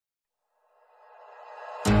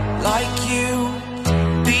like you.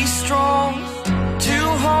 Be strong to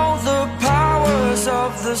hold the powers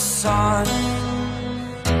of the sun.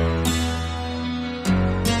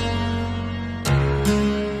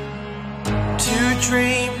 To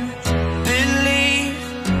dream, believe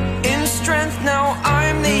in strength. Now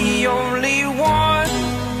I'm the only one,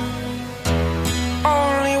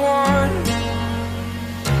 only one.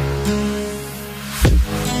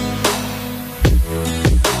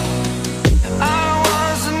 I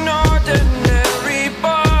was an ordinary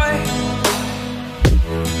boy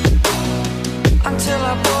until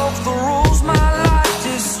I broke the rules. My life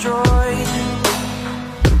destroyed,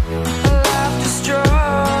 a life destroyed.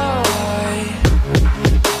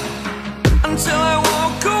 Until I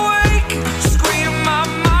woke awake, scream my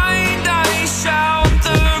mind, I shout,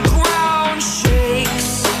 the ground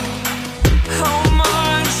shakes. How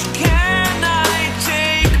much can I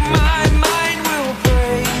take? My mind will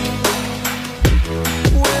break.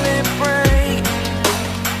 Will it break?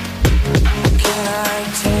 Can I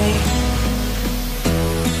take?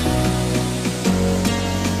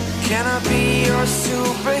 Can I be your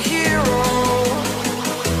superhero?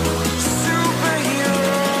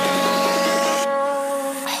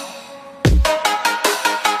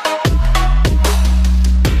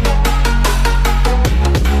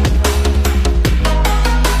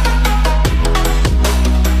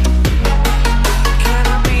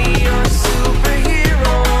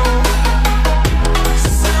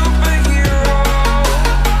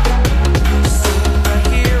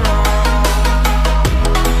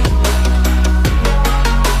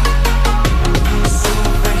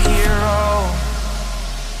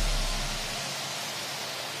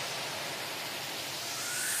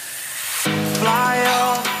 Fly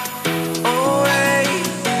away.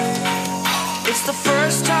 It's the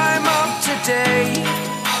first time of today.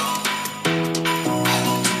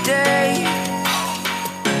 Today.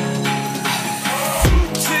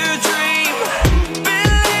 To dream,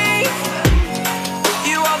 believe.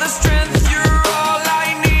 You are the strength, you're all I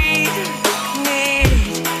need.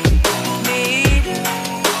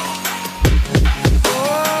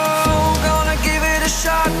 Oh, gonna give it a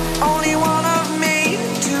shot. Only one of me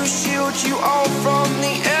to shield you all from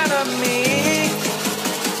the enemy.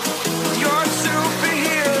 You're a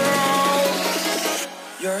superhero.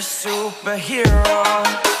 You're a superhero.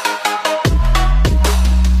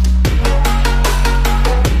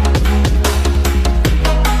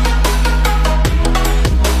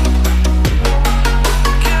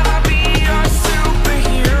 Can I be your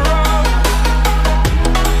superhero?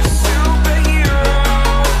 Superhero.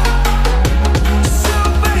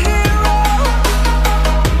 Superhero.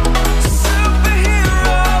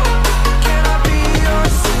 Superhero. Can I be your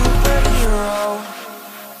superhero?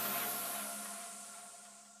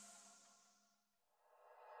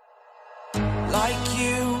 Like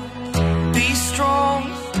you, be strong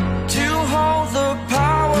to hold the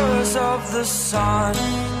powers of the sun.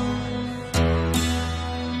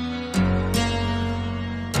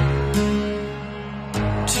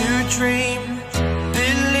 To dream,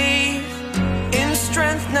 believe in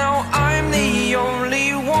strength. Now I'm the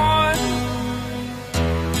only one,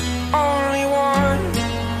 only one.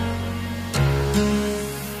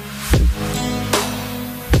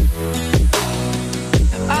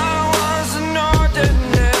 I was an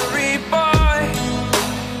ordinary boy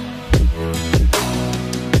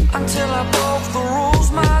until I broke the rules.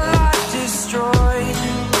 My life destroyed,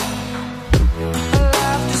 a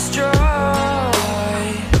life destroyed.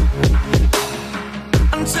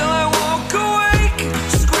 Until I woke awake,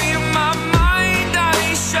 scream my mind,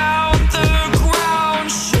 I shout, the ground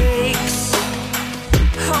shakes.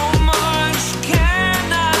 How much can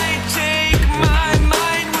I take? My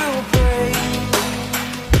mind will break.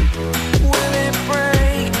 Will it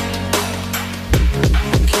break?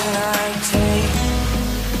 Can I take?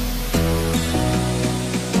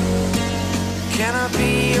 Can I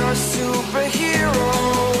be your superhero?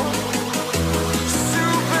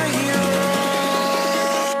 Superhero.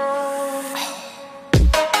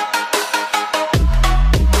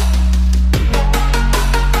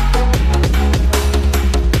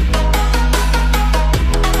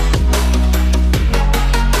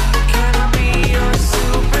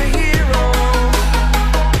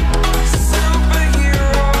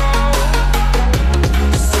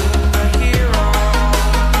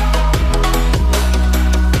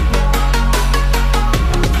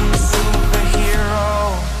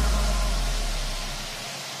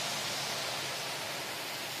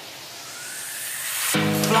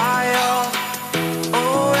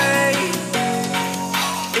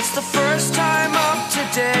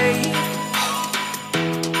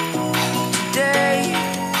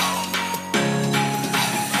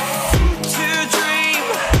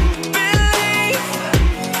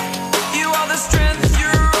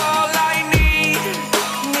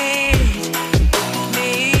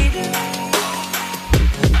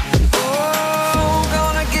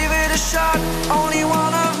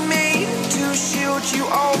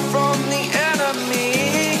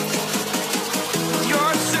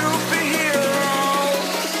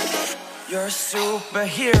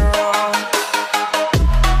 superhero.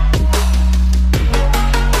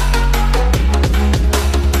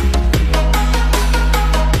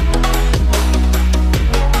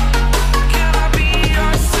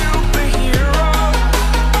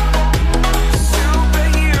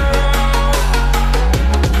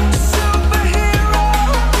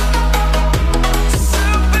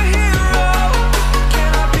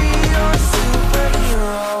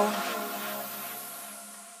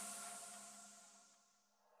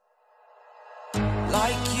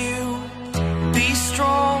 Like you, be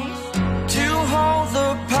strong to hold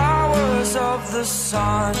the powers of the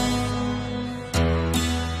sun.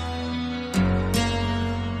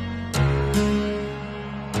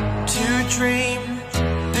 To dream,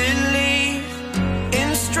 believe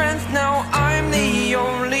in strength. Now I'm the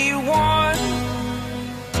only one,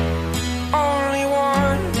 only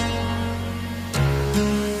one.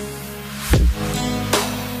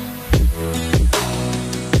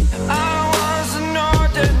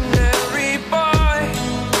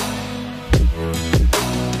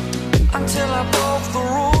 Until I broke the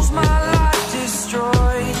rules, my life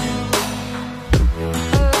destroyed.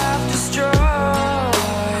 Life destroyed.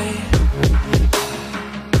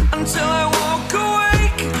 Until I woke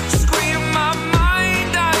awake, scream my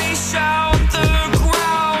mind, I shout, the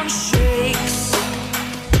ground shakes.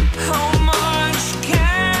 How much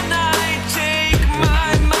can I take? My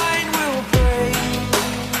mind will break.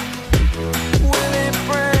 Will it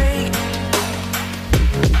break?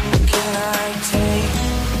 Can I take?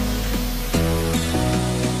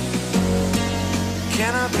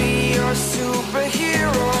 Can I be your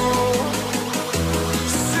superhero?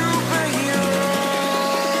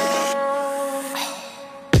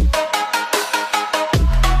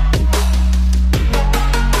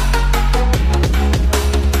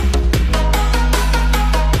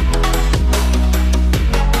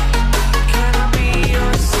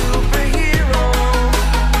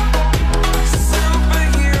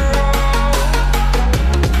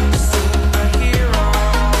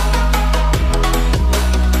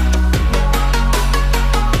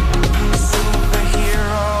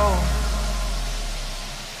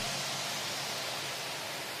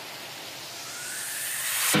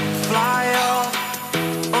 Fly up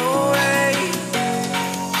away.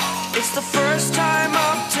 It's the first time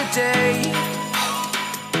of today.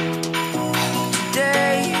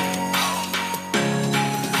 Today.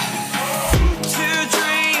 To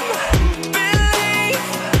dream, believe.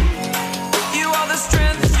 You are the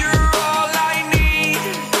strength, you're all I need.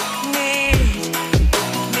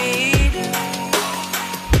 Need.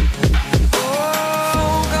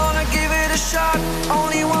 Oh, gonna give it a shot.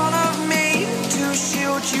 Only one of me to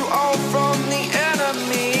shield you all from the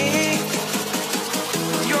enemy.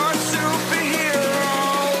 You're a superhero.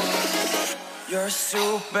 You're a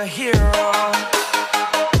superhero.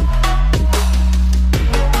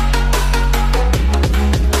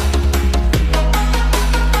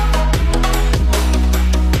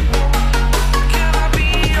 Can I be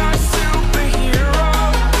your superhero?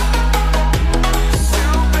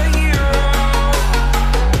 Superhero.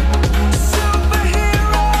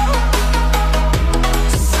 Superhero.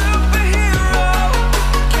 Superhero.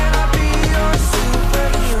 Can I be your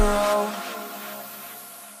superhero?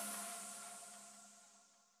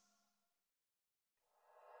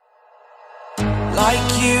 Like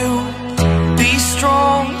you, be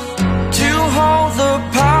strong to hold the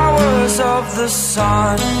powers of the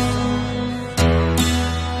sun.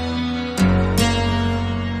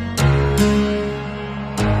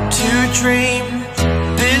 To dream,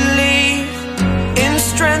 believe in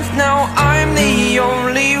strength. Now I'm the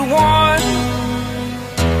only one,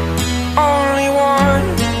 only one.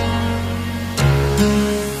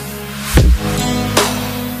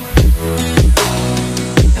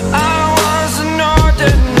 I was an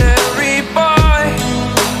ordinary boy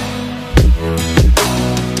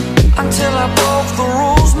until I broke the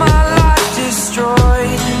rules, my life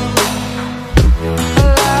destroyed.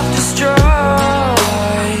 Life destroyed.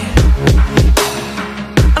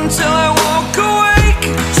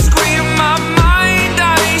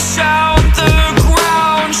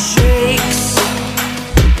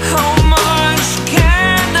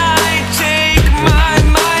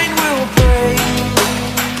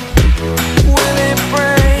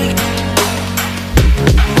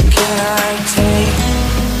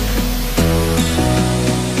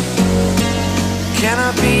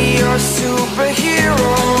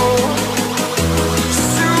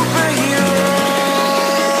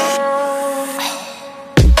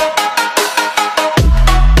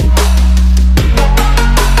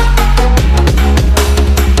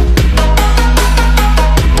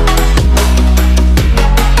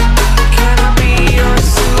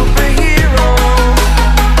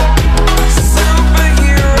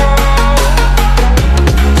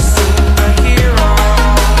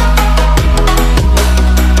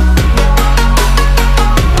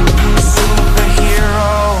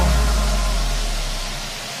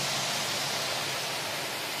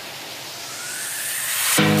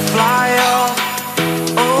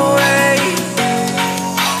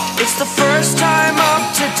 first time up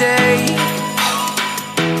today.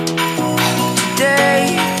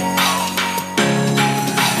 Today.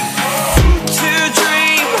 To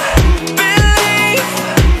dream, believe.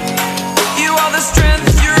 You are the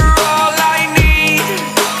strength, you're all I need.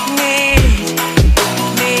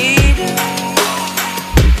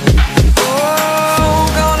 Oh,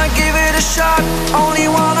 gonna give it a shot. Only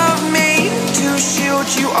one of me to shield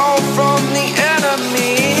you all from the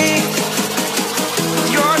enemy.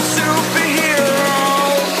 You're a superhero.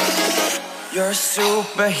 You're a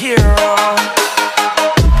superhero.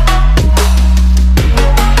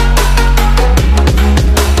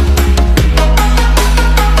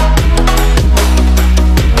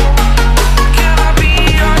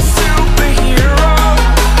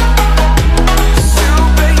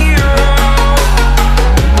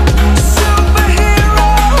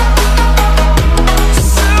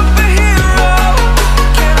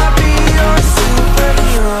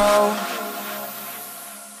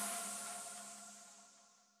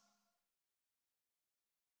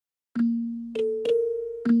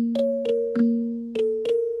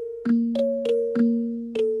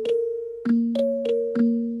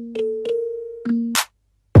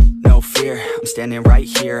 I'm standing right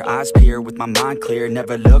here, eyes peer with my mind clear.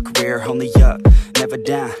 Never look rear, only up, never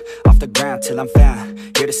down. Off the ground till I'm found,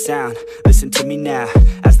 hear the sound. Listen to me now,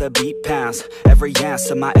 as the beat pounds. Every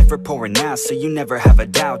ounce of my effort pouring out, so you never have a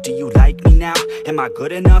doubt. Do you like me now? Am I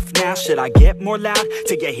good enough now? Should I get more loud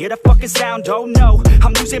till you hear the fucking sound? Oh no,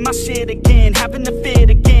 I'm losing my shit again, having to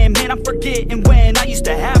fit again. Man, I'm forgetting when I used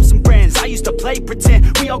to have some friends. I used to play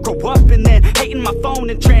pretend, we all grow up and then hating my phone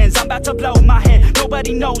and trends. I'm about to blow my head,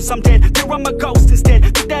 nobody knows I'm dead. Fear I'm a ghost instead,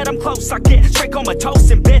 think that I'm close, I get straight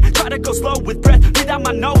comatose in bed. Try to go slow with breath, without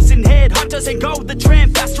my nose and head. Heart doesn't go the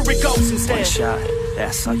trend, faster it goes instead. One shot,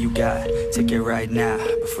 that's all you got, take it right now,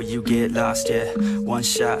 before you get lost, yeah. One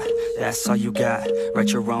shot, that's all you got,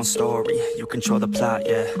 write your own story, you control the plot,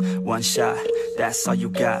 yeah. One shot, that's all you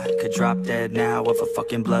got, could drop dead now of a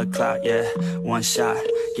fucking blood clot, yeah. One shot,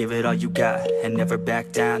 give it all you got, and never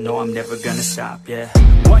back down, no I'm never gonna stop, yeah.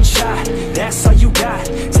 One shot, that's all you got,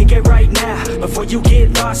 take it right now, before you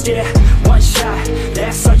get lost, yeah. One shot,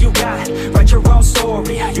 that's all you got, write your own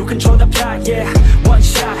story, you control the plot, yeah. One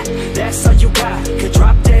shot, that's all you got, could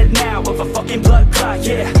drop dead now of a fucking blood clot,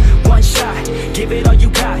 yeah. One shot, give it all you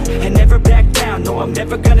got, and never back down, no I'm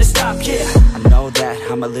never gonna stop, yeah. I know that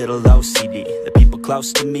I'm a little OCD, the people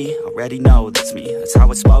close to me already know that's me. That's how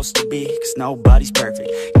it's supposed to be, cause nobody's perfect.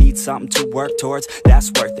 You need something to work towards,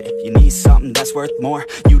 that's worth it. You need something that's worth more,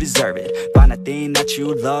 you deserve it. Find a thing that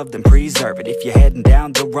you love, then preserve it. If you're heading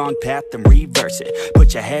down the wrong path, then reverse it.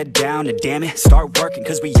 Put your head down and damn it, start working,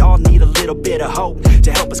 cause we all need a little bit of hope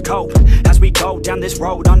to help us cope as we go down this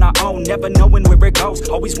road on our own, never knowing where it goes.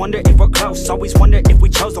 Always wonder if we're close, always wonder if we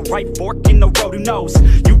chose the right fork in the road. Who knows?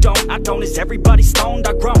 You don't, I don't, is everybody stoned?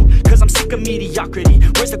 I've grown, cause I'm sick of mediocrity.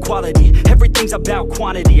 Where's the quality? Everything's about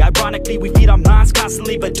quantity. Ironically, we feed our minds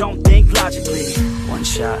constantly, but don't think logically. One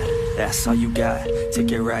shot, that's all you got,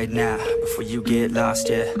 take it right now, before you get lost,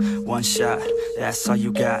 yeah. One shot, that's all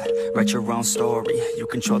you got, write your own story, you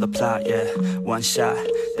control the plot, yeah. One shot,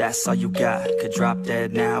 that's all you got, could drop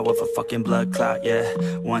dead now of a fucking blood clot, yeah.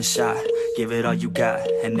 One shot, give it all you got,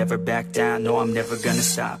 and never back down, no I'm never gonna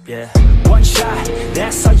stop, yeah. One shot,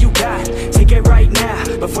 that's all you got, take it right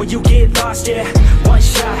now, before you get lost, yeah. One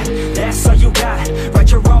shot, that's all you got,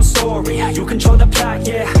 write your own story, you control the plot,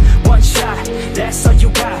 yeah. One shot, that's all you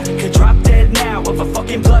got, could drop dead now of a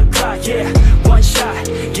fucking blood clot, yeah. One shot,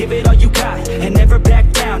 give it all you got, and never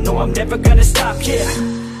back down, no I'm never gonna stop,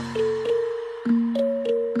 yeah.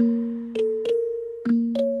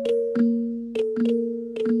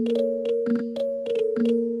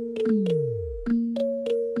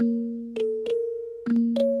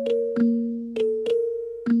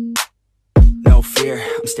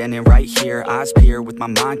 I'm standing right here, eyes peer with my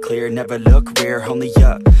mind clear. Never look rear, only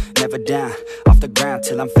up, never down. Off the ground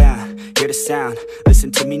till I'm found, hear the sound.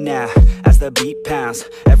 Listen to me now, as the beat pounds.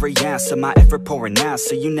 Every ounce of my effort pouring out,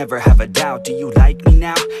 so you never have a doubt. Do you like me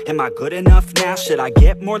now? Am I good enough now? Should I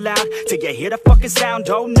get more loud till you hear the fucking sound?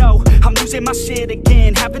 Oh no, I'm losing my shit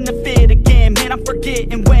again, having to fit again. Man, I'm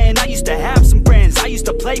forgetting when I used to have some friends. I used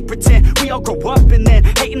to play pretend, we all grow up and then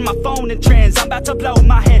hating my phone and trends. I'm about to blow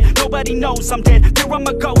my head, nobody knows I'm dead. Fear I'm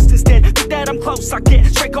a ghost instead, think that I'm close, I get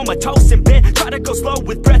straight comatose in bed. Try to go slow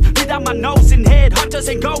with breath, without my nose and head. Heart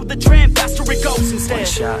doesn't go the trend, faster it goes instead. One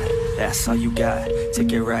shot, that's all you got,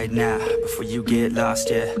 take it right now, before you get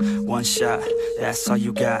lost, yeah. One shot, that's all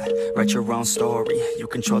you got, write your own story, you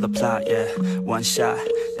control the plot, yeah. One shot,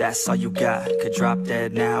 that's all you got. Could drop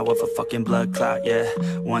dead now of a fucking blood clot, yeah.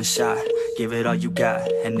 One shot, give it all you got,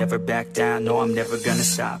 and never back down, no, I'm never gonna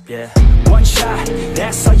stop, yeah. One shot,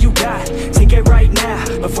 that's all you got, take it right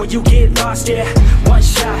now, before you get lost, yeah. One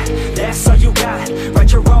shot, that's all you got,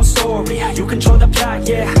 write your own story, you control the plot,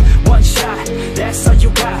 yeah. One shot, that's all you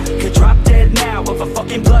got, could drop dead now of a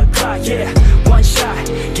fucking blood clot, yeah. One shot,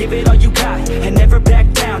 give it all you got, and never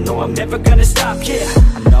back down, no, I'm never gonna stop, yeah.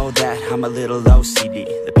 I know that I'm a little OCD,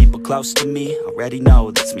 the people close to me already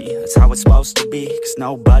know that's me. That's how it's supposed to be, cause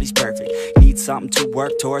nobody's perfect. Need something to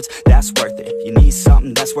work towards, that's worth it. If you need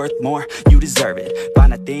something that's worth more, you deserve it.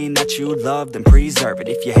 Find a thing that you love, then preserve it.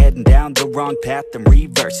 If you're heading down the wrong path, then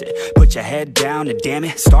reverse it. Put your head down and damn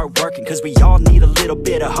it, start working, cause we all need a little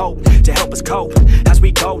bit of hope to help us cope as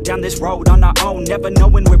we go down this road on our own, never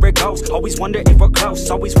knowing where it goes. Always wonder if we're close,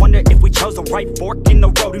 always wonder if we chose the right fork in the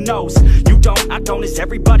road. Who knows? You don't, I don't, is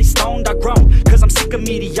everybody stoned? I've grown, cause I'm sick of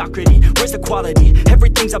mediocrity. Where's the quality?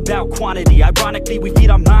 Everything's about quantity. Ironically, we feed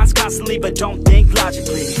our minds constantly, but don't think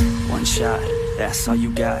logically. One shot, that's all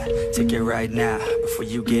you got, take it right now, before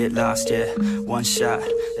you get lost, yeah. One shot,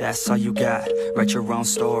 that's all you got, write your own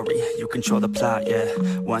story, you control the plot, yeah.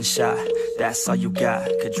 One shot, that's all you got,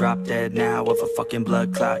 could drop dead now of a fucking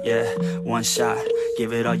blood clot, yeah. One shot,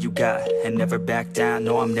 give it all you got, and never back down,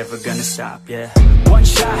 no, I'm never gonna stop, yeah. One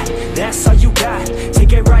shot, that's all you got,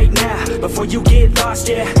 take it right now, before you get lost,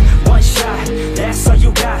 yeah. One shot, that's all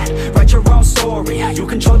you got, write your own story, you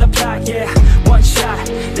control the plot, yeah. One shot,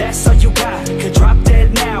 that's all you got, could drop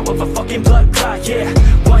dead now of a fucking blood clot, yeah.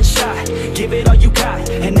 One shot, give it all you got,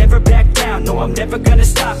 and never back down, no, I'm never gonna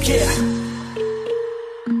stop, yeah.